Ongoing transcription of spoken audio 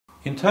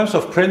In terms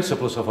of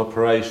principles of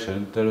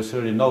operation, there is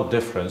really no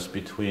difference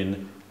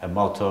between a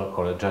motor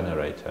or a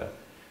generator.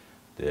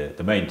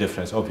 The main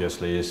difference,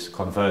 obviously, is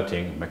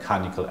converting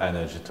mechanical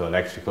energy to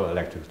electrical,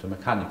 electrical to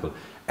mechanical.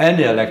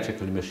 Any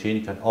electrical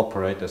machine can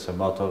operate as a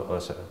motor or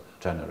as a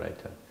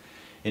generator.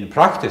 In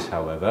practice,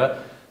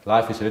 however,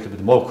 life is a little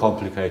bit more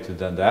complicated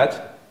than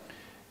that.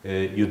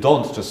 You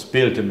don't just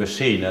build a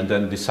machine and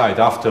then decide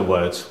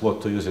afterwards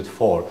what to use it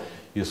for.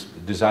 You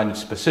design it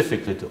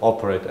specifically to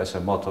operate as a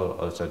motor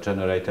or as a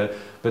generator,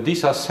 but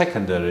these are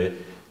secondary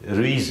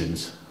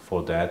reasons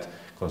for that,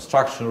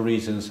 constructional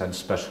reasons and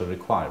special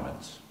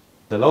requirements.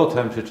 The low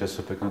temperature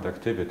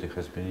superconductivity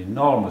has been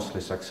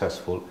enormously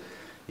successful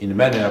in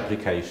many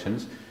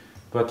applications,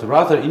 but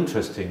rather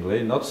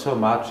interestingly, not so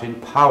much in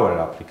power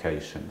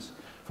applications,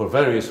 for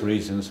various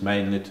reasons,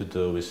 mainly to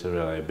do with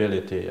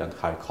reliability and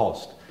high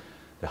cost.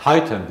 The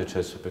high temperature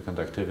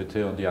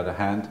superconductivity, on the other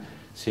hand,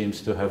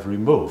 seems to have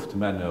removed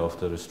many of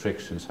the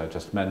restrictions I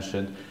just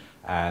mentioned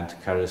and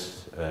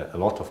carries a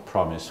lot of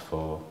promise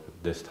for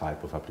this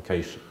type of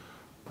application.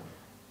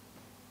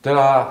 There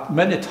are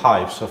many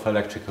types of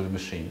electrical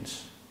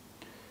machines.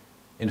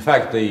 In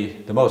fact,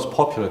 the most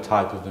popular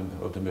type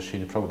of the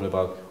machine, probably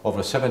about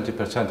over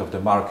 70% of the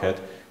market,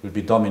 will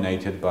be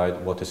dominated by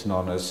what is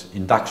known as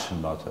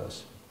induction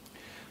motors.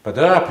 But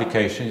there are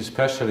applications,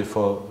 especially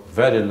for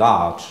very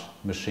large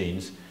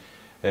machines,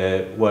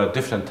 where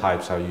different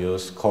types are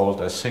used,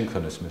 called as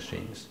synchronous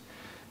machines.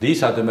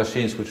 These are the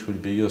machines which will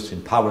be used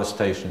in power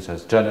stations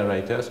as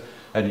generators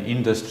and in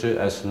industry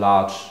as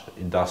large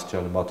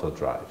industrial motor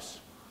drives.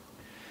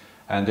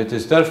 And it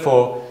is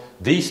therefore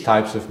these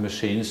types of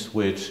machines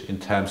which, in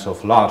terms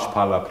of large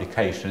power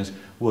applications,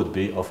 would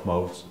be of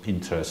most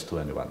interest to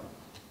anyone.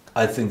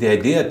 I think the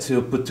idea to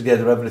put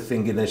together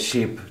everything in a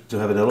ship, to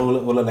have an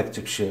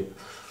all-electric ship,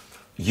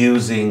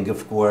 using,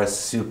 of course,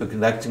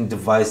 superconducting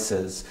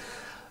devices,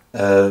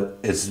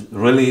 is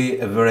really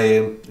a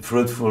very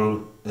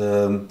fruitful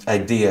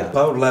idea.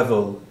 Power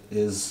level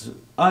is,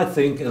 I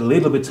think, a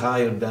little bit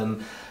higher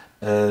than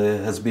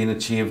has been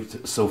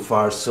achieved so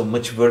far. So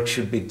much work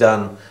should be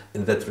done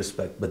in that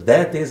respect. But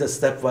that is a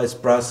stepwise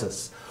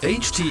process.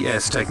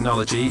 HTS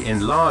technology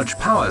in large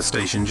power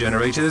station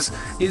generators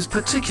is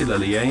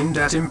particularly aimed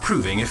at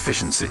improving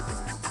efficiency.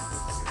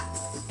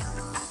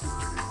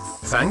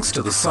 Thanks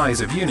to the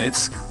size of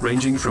units,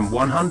 ranging from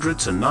 100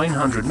 to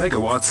 900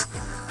 megawatts,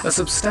 a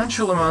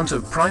substantial amount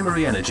of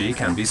primary energy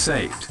can be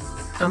saved,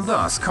 and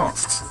thus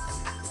costs.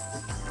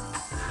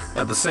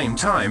 At the same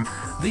time,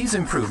 these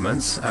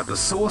improvements at the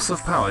source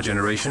of power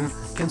generation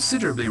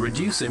considerably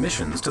reduce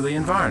emissions to the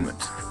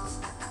environment.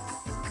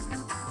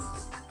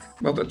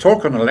 Well, the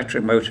torque on an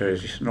electric motor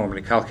is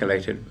normally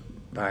calculated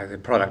by the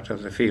product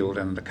of the field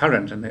and the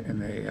current in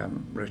the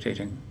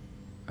rotating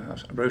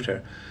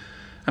rotor.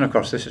 And of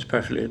course, this is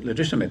perfectly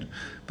legitimate.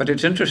 But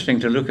it's interesting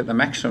to look at the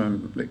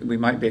maximum that we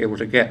might be able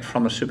to get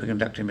from a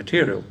superconducting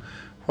material.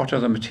 What are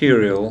the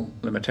material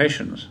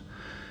limitations?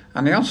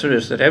 And the answer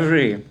is that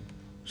every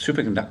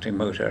superconducting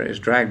motor is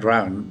dragged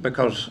round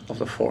because of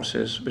the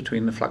forces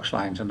between the flux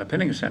lines and the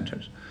pinning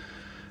centers.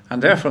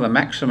 And therefore, the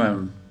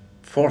maximum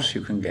force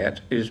you can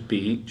get is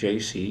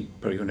BJC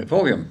per unit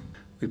volume.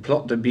 We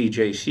plot the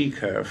BJC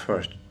curve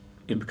for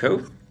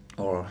IBCO,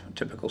 or a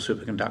typical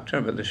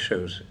superconductor, but this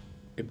shows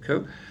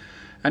IBCO.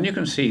 And you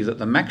can see that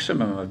the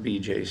maximum of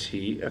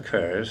BJC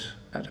occurs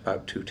at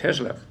about 2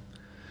 Tesla.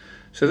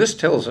 So this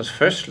tells us,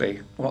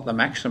 firstly, what the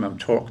maximum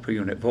torque per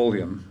unit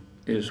volume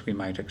is we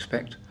might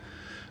expect.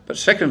 But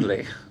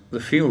secondly,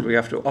 the field we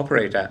have to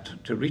operate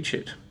at to reach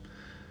it.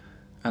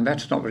 And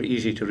that's not very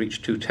easy to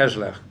reach 2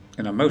 Tesla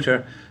in a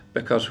motor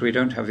because we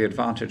don't have the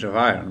advantage of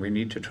iron. We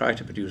need to try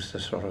to produce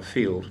this sort of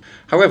field.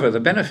 However, the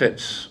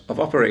benefits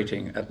of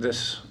operating at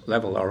this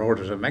level are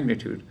orders of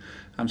magnitude.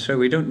 And so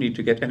we don't need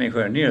to get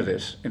anywhere near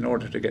this in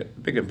order to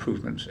get big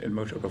improvements in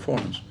motor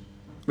performance.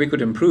 We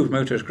could improve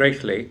motors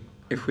greatly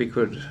if we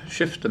could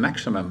shift the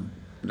maximum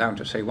down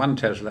to, say, 1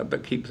 Tesla,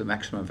 but keep the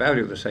maximum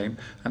value the same.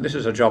 And this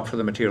is a job for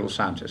the material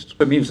scientists.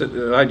 It means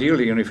that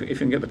ideally, if you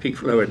can get the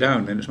peak lower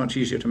down, then it's much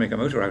easier to make a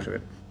motor out of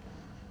it.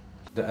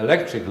 The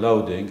electric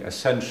loading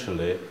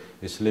essentially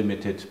is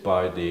limited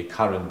by the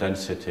current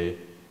density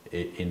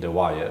in the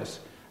wires,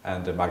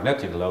 and the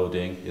magnetic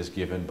loading is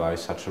given by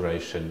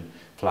saturation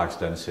flux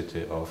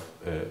density of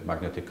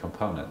magnetic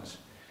components.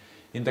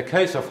 In the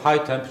case of high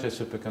temperature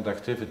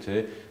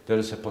superconductivity, there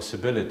is a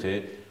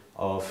possibility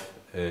of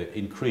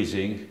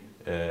increasing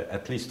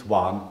at least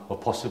one or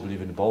possibly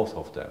even both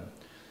of them.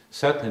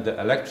 Certainly the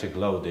electric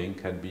loading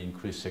can be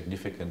increased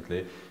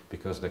significantly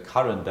because the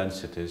current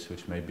densities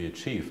which may be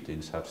achieved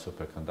in such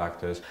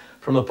superconductors.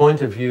 From the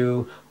point of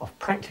view of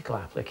practical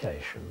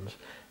applications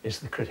is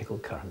the critical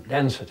current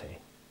density.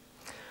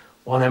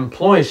 One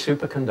employs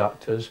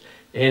superconductors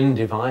in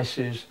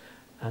devices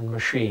and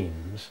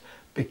machines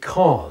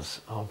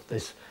because of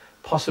this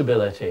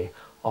possibility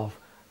of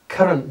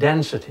current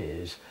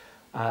densities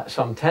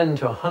some 10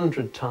 to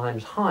 100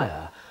 times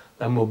higher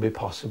than would be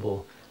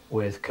possible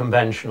with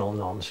conventional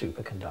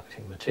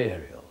non-superconducting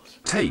materials.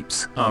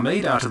 Tapes are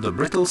made out of the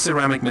brittle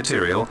ceramic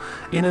material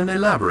in an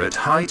elaborate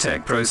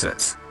high-tech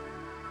process.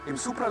 In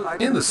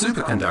the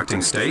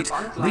superconducting state,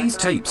 these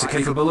tapes are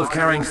capable of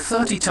carrying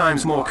 30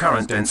 times more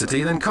current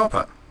density than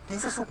copper.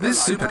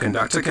 This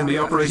superconductor can be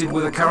operated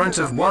with a current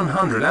of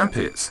 100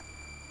 amperes.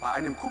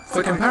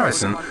 For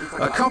comparison,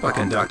 a copper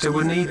conductor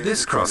would need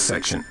this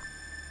cross-section.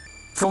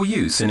 For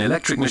use in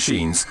electric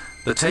machines,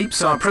 the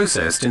tapes are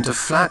processed into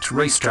flat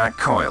racetrack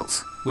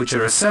coils, which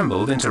are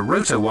assembled into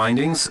rotor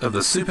windings of the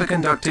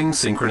superconducting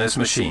synchronous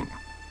machine.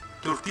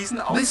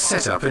 This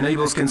setup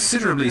enables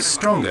considerably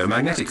stronger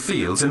magnetic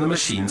fields in the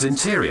machine's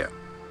interior.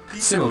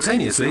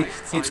 Simultaneously,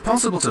 it's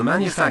possible to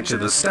manufacture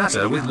the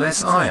stator with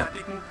less iron,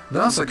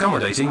 thus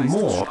accommodating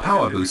more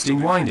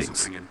power-boosting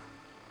windings.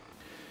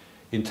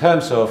 In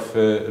terms of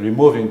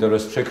removing the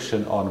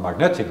restriction on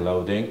magnetic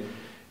loading,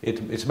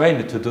 it's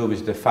mainly to do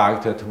with the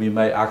fact that we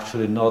may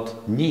actually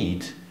not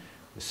need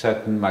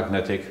certain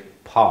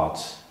magnetic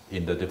parts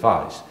in the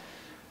device.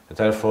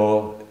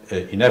 Therefore,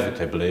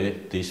 inevitably,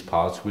 these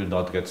parts will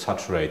not get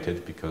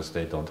saturated because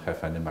they don't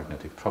have any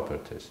magnetic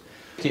properties.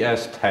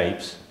 TS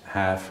tapes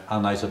have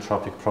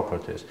anisotropic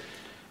properties.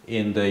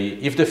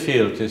 If the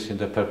field is in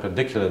the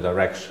perpendicular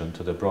direction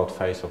to the broad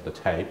face of the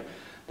tape,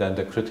 then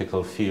the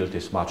critical field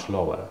is much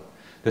lower.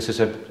 This is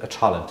a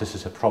challenge, this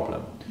is a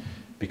problem,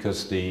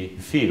 because the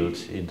field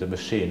in the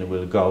machine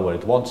will go where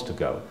it wants to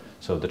go.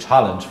 So the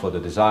challenge for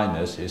the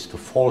designers is to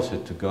force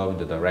it to go in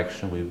the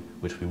direction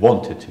which we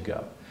want it to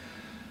go.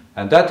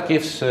 And that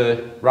gives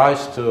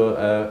rise to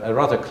a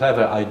rather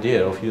clever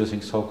idea of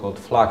using so-called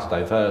flux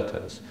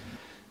diverters.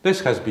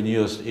 This has been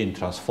used in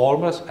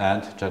transformers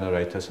and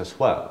generators as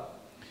well.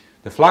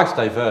 The flux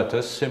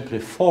diverters simply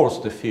force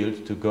the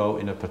field to go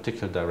in a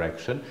particular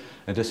direction,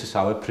 and this is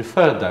our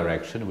preferred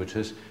direction, which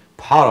is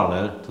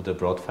parallel to the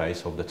broad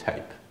face of the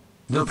tape.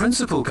 The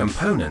principal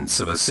components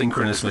of a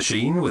synchronous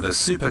machine with a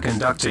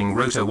superconducting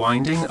rotor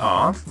winding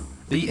are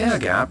the air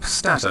gap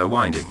stator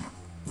winding,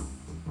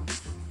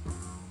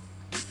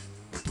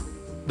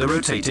 the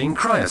rotating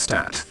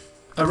cryostat,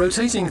 a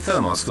rotating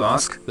thermos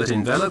flask that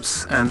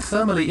envelops and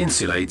thermally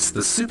insulates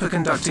the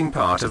superconducting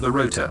part of the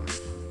rotor,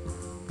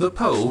 the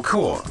pole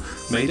core,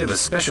 made of a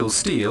special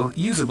steel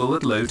usable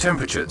at low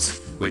temperatures,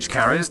 which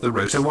carries the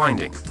rotor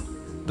winding,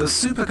 the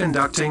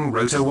superconducting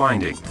rotor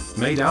winding,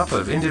 made up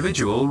of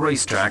individual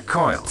racetrack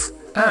coils,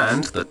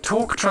 and the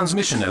torque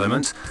transmission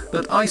element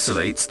that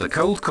isolates the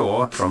cold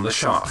core from the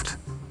shaft.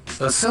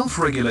 A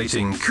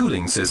self-regulating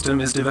cooling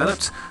system is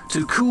developed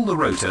to cool the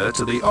rotor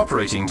to the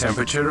operating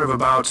temperature of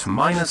about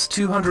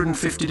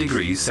 -250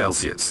 degrees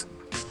Celsius.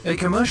 A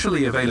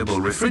commercially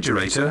available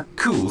refrigerator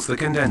cools the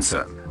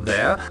condenser.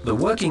 There, the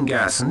working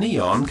gas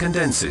neon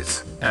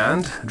condenses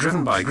and,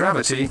 driven by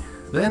gravity,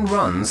 then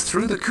runs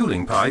through the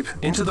cooling pipe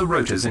into the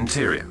rotor's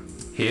interior.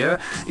 Here,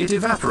 it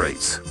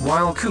evaporates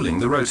while cooling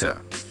the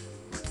rotor.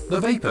 The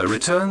vapor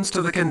returns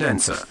to the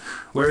condenser,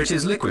 where it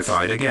is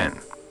liquefied again.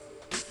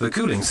 The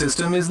cooling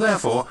system is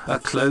therefore a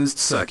closed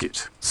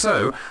circuit,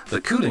 so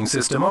the cooling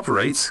system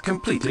operates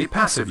completely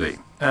passively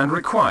and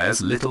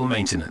requires little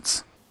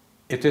maintenance.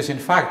 It is in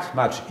fact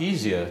much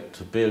easier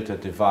to build a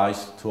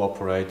device to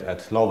operate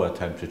at lower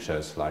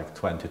temperatures like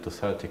 20 to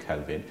 30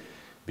 Kelvin,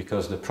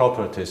 because the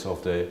properties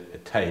of the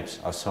tapes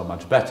are so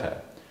much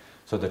better.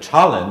 So the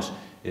challenge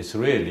is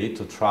really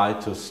to try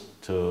to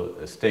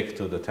stick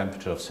to the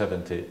temperature of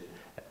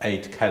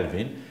 78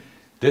 Kelvin.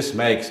 This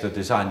makes the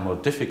design more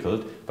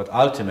difficult, but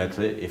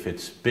ultimately, if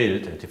it's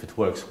built and if it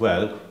works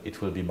well,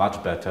 it will be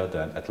much better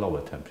than at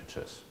lower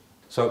temperatures.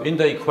 So in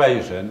the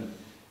equation,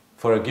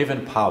 for a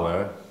given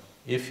power,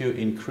 if you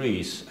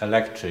increase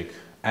electric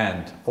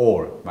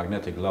and/or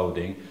magnetic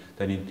loading,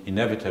 then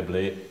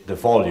inevitably the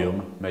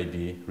volume may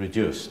be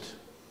reduced.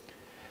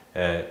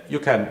 You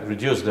can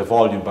reduce the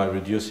volume by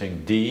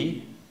reducing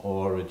D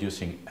or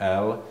reducing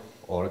L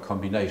or a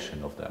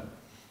combination of them.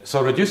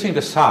 So reducing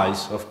the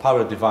size of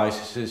power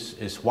devices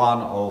is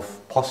one of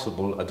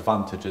possible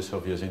advantages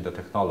of using the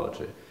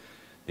technology.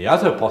 The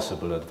other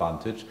possible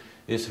advantage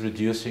is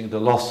reducing the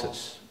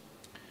losses.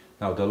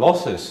 Now the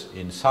losses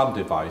in some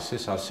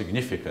devices are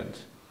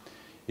significant.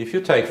 If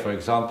you take, for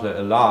example,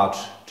 a large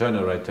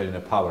generator in a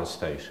power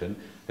station,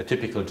 a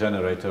typical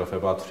generator of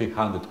about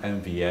 300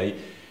 MVA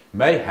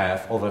may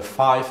have over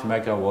 5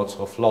 megawatts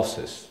of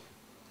losses.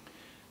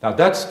 Now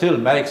that still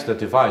makes the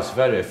device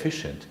very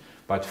efficient,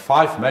 but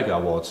 5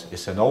 megawatts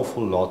is an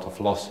awful lot of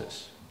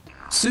losses.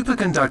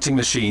 Superconducting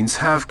machines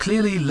have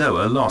clearly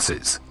lower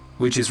losses,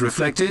 which is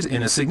reflected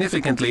in a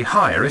significantly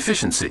higher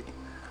efficiency.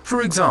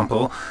 For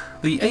example,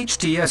 the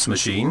HTS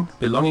machine,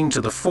 belonging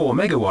to the 4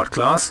 megawatt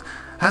class,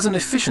 has an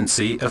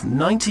efficiency of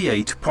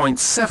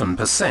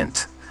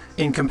 98.7%,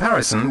 in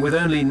comparison with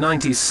only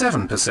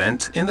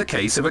 97% in the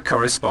case of a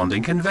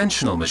corresponding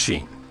conventional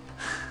machine.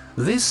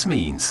 This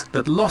means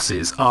that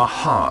losses are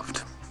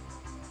halved.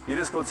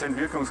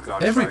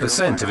 Every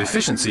percent of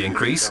efficiency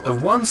increase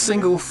of one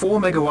single 4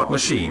 megawatt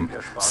machine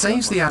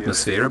saves the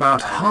atmosphere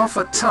about half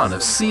a ton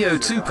of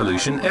CO2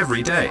 pollution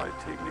every day.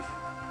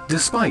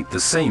 Despite the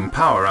same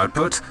power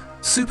output,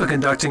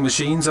 superconducting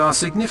machines are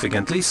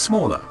significantly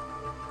smaller.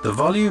 The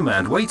volume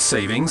and weight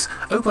savings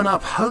open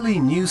up wholly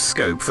new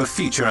scope for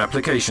future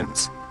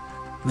applications.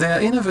 Their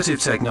innovative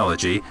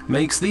technology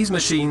makes these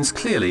machines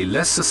clearly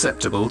less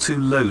susceptible to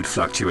load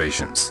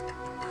fluctuations.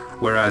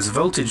 Whereas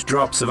voltage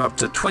drops of up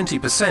to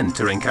 20%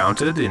 are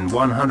encountered in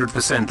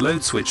 100%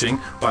 load switching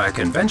by a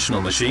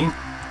conventional machine,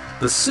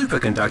 the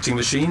superconducting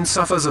machine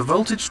suffers a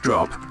voltage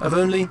drop of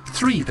only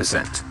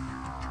 3%.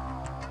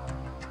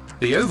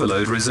 The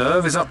overload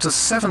reserve is up to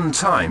 7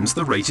 times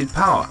the rated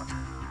power.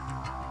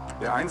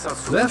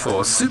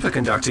 Therefore,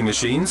 superconducting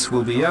machines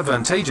will be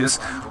advantageous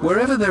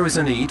wherever there is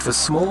a need for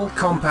small,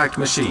 compact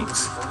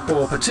machines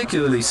or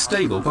particularly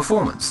stable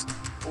performance.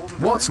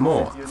 What's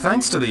more,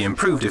 thanks to the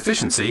improved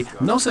efficiency,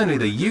 not only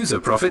the user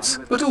profits,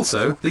 but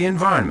also the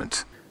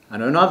environment.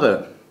 And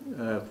another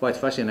quite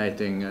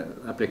fascinating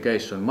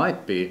application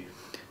might be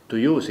to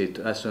use it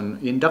as an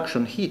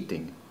induction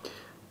heating.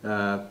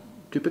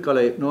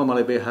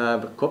 Normally we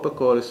have copper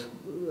coils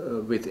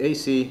with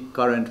AC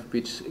current,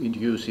 which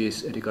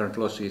induces eddy current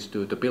losses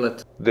to the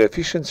billet. The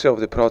efficiency of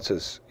the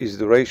process is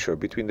the ratio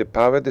between the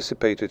power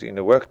dissipated in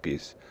a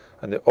workpiece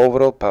and the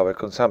overall power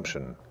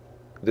consumption.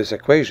 This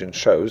equation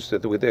shows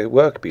that with a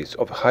workpiece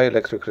of high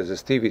electric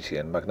resistivity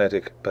and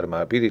magnetic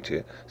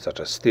permeability, such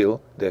as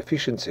steel, the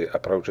efficiency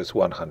approaches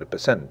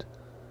 100%.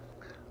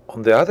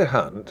 On the other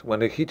hand,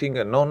 when heating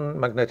a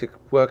non-magnetic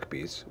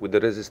workpiece with the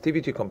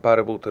resistivity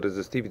comparable to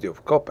resistivity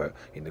of copper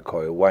in the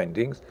coil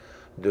windings,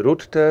 the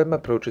root term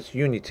approaches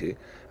unity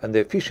and the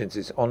efficiency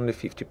is only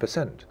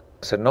 50%.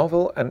 A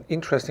novel and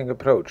interesting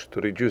approach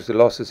to reduce the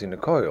losses in a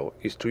coil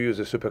is to use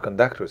the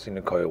superconductors in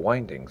the coil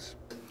windings.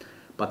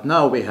 But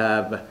now we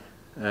have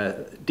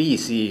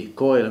DC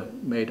coil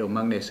made of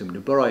magnesium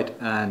diboroid,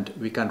 and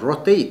we can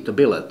rotate the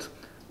billet.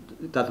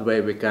 That way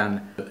we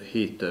can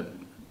heat the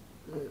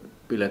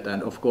billet,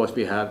 and of course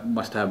we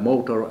must have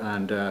motor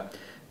and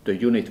the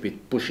unit which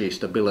pushes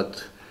the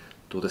billet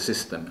to the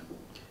system.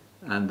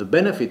 And the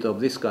benefit of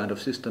this kind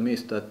of system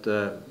is that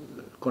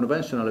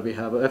conventionally we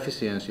have an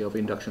efficiency of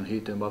induction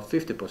heating about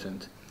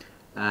 50%,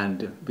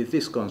 and with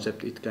this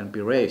concept it can be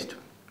raised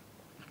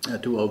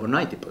to over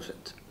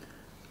 90%.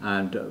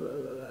 And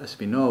as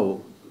we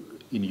know,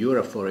 in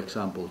Europe, for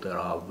example, there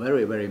are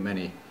very, very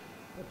many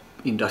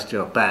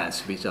industrial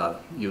plants which are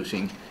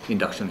using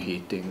induction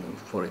heating,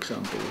 for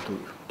example,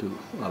 to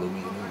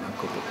aluminium and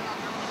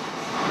copper.